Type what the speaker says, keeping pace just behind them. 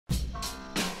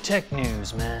tech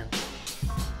news, man.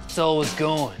 It's always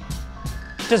going.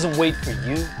 It doesn't wait for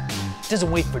you. It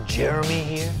doesn't wait for Jeremy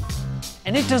here.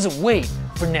 And it doesn't wait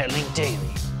for Netlink Daily.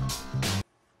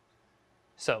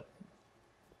 So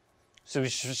we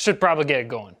should probably get it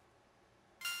going.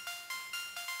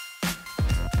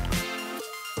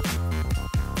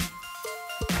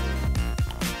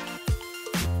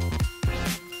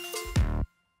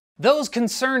 Those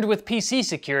concerned with PC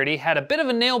security had a bit of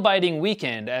a nail-biting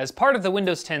weekend as part of the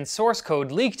Windows 10 source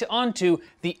code leaked onto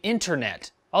the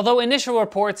internet. Although initial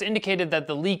reports indicated that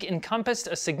the leak encompassed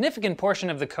a significant portion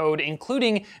of the code,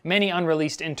 including many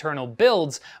unreleased internal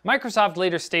builds, Microsoft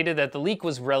later stated that the leak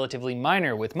was relatively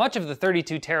minor, with much of the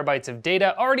 32 terabytes of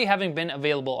data already having been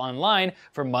available online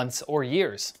for months or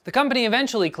years. The company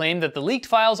eventually claimed that the leaked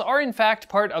files are in fact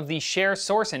part of the Share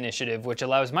Source initiative, which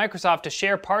allows Microsoft to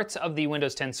share parts of the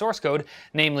Windows 10 source code,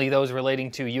 namely those relating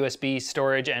to USB,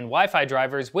 storage, and Wi-Fi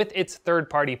drivers, with its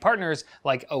third-party partners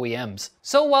like OEMs.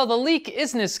 So while the leak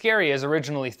isn't as scary as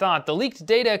originally thought, the leaked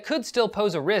data could still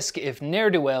pose a risk if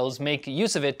ne'er-do-wells make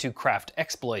use of it to craft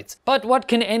exploits. But what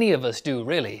can any of us do,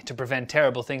 really, to prevent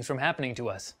terrible things from happening to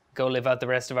us? Go live out the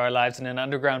rest of our lives in an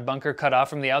underground bunker cut off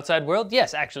from the outside world?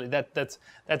 Yes, actually, that's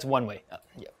one way.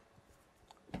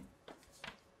 Yeah.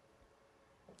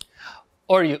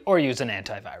 Or use an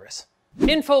antivirus.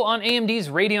 Info on AMD's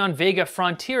Radeon Vega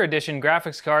Frontier Edition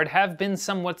graphics card have been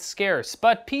somewhat scarce,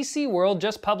 but PCWorld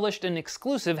just published an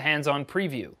exclusive hands-on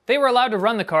preview. They were allowed to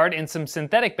run the card in some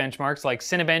synthetic benchmarks like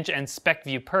Cinebench and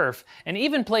SpecView Perf, and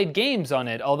even played games on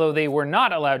it, although they were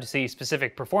not allowed to see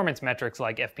specific performance metrics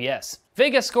like FPS.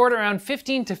 Vega scored around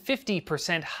 15 to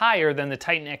 50% higher than the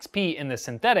Titan XP in the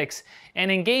synthetics,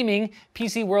 and in gaming,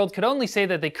 PCWorld could only say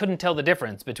that they couldn't tell the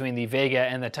difference between the Vega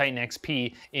and the Titan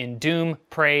XP in Doom,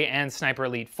 Prey, and Sniper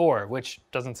Elite 4, which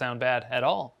doesn't sound bad at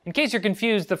all. In case you're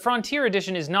confused, the Frontier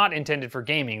Edition is not intended for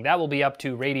gaming. That will be up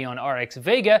to Radeon RX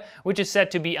Vega, which is set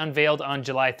to be unveiled on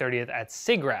July 30th at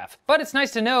SIGGRAPH. But it's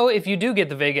nice to know if you do get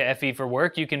the Vega FE for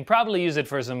work, you can probably use it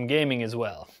for some gaming as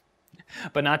well.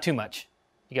 But not too much.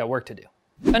 You got work to do.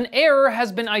 An error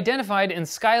has been identified in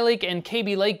Skylake and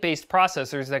Kaby Lake based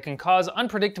processors that can cause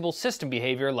unpredictable system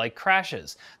behavior like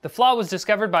crashes. The flaw was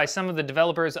discovered by some of the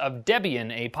developers of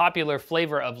Debian, a popular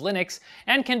flavor of Linux,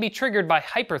 and can be triggered by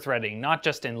hyperthreading, not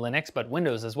just in Linux but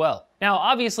Windows as well. Now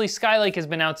obviously Skylake has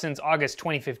been out since August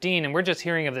 2015 and we're just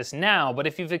hearing of this now, but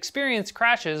if you've experienced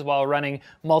crashes while running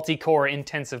multi-core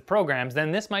intensive programs,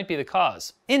 then this might be the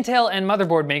cause. Intel and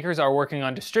motherboard makers are working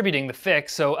on distributing the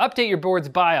fix, so update your board's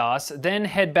BIOS, then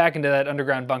head back into that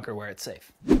underground bunker where it's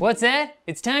safe. What's that?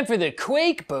 It's time for the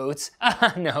Quake boots?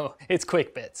 Ah no, it's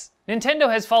Quick Bits. Nintendo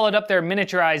has followed up their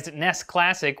miniaturized NES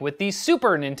Classic with the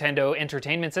Super Nintendo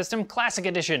Entertainment System Classic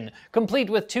Edition, complete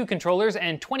with 2 controllers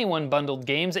and 21 bundled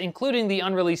games, including the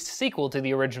unreleased sequel to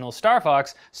the original Star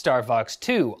Fox, Star Fox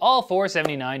 2, all for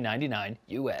 $79.99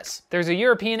 US. There's a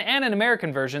European and an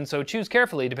American version, so choose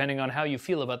carefully depending on how you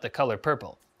feel about the color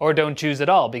purple. Or don't choose at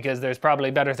all, because there's probably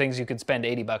better things you could spend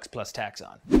 $80 plus tax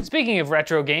on. Speaking of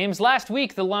retro games, last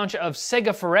week the launch of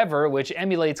Sega Forever, which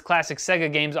emulates classic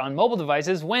Sega games on mobile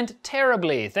devices, went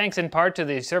terribly, thanks in part to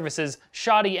the service's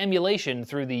shoddy emulation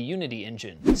through the Unity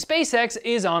engine. SpaceX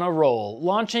is on a roll,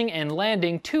 launching and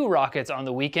landing 2 rockets on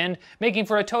the weekend, making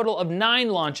for a total of 9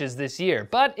 launches this year.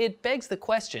 But it begs the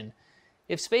question,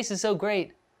 if space is so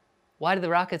great, why do the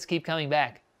rockets keep coming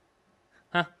back?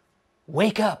 Huh?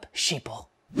 Wake up, sheeple.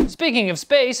 Speaking of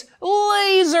space,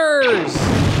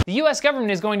 lasers! The US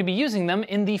government is going to be using them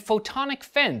in the photonic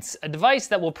fence, a device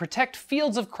that will protect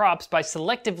fields of crops by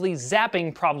selectively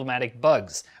zapping problematic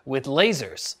bugs with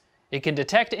lasers. It can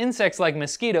detect insects like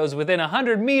mosquitoes within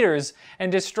 100 meters and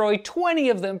destroy 20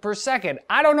 of them per second.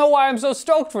 I don't know why I'm so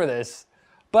stoked for this,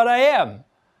 but I am.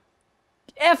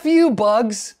 F you,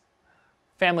 bugs!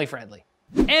 Family friendly.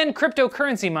 And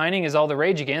cryptocurrency mining is all the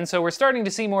rage again, so we're starting to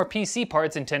see more PC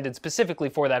parts intended specifically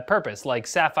for that purpose, like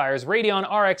Sapphire's Radeon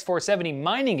RX 470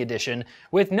 Mining Edition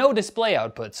with no display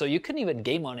output, so you couldn't even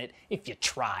game on it if you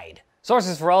tried.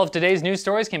 Sources for all of today's news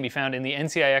stories can be found in the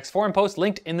NCIX forum post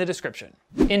linked in the description.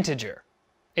 Integer.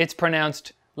 It's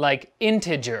pronounced like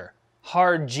integer,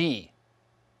 hard G.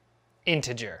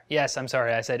 Integer. Yes, I'm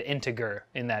sorry, I said integer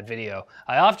in that video.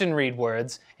 I often read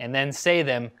words and then say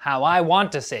them how I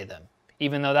want to say them,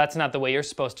 even though that's not the way you're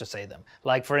supposed to say them.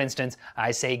 Like for instance,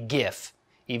 I say GIF,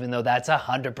 even though that's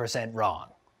 100% wrong.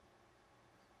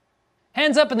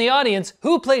 Hands up in the audience,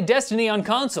 who played Destiny on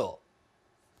console?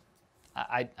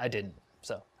 I didn't,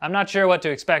 so I'm not sure what to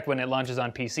expect when it launches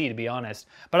on PC, to be honest.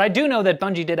 But I do know that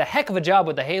Bungie did a heck of a job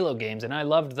with the Halo games, and I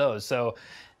loved those, so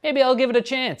maybe I'll give it a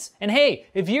chance. And hey,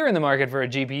 if you're in the market for a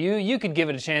GPU, you could give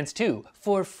it a chance too,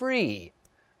 for free.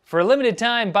 For a limited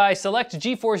time, buy select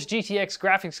Geforce GTX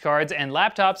graphics cards and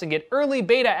laptops and get early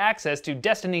beta access to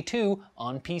Destiny 2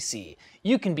 on PC.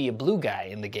 You can be a blue guy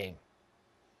in the game.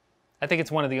 I think it's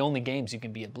one of the only games you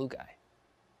can be a blue guy.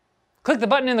 Click the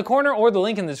button in the corner or the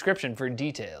link in the description for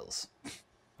details.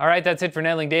 All right, that's it for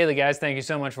Nailing Daily, guys. Thank you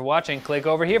so much for watching. Click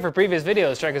over here for previous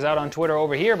videos. Check us out on Twitter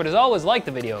over here, but as always, like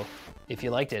the video if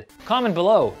you liked it. Comment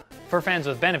below. For fans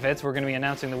with benefits, we're gonna be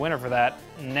announcing the winner for that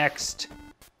next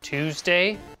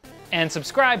Tuesday. And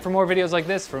subscribe for more videos like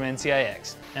this from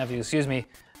NCIX. Now, if you excuse me,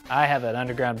 I have an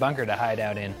underground bunker to hide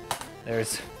out in.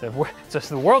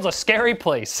 The world's a scary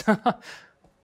place.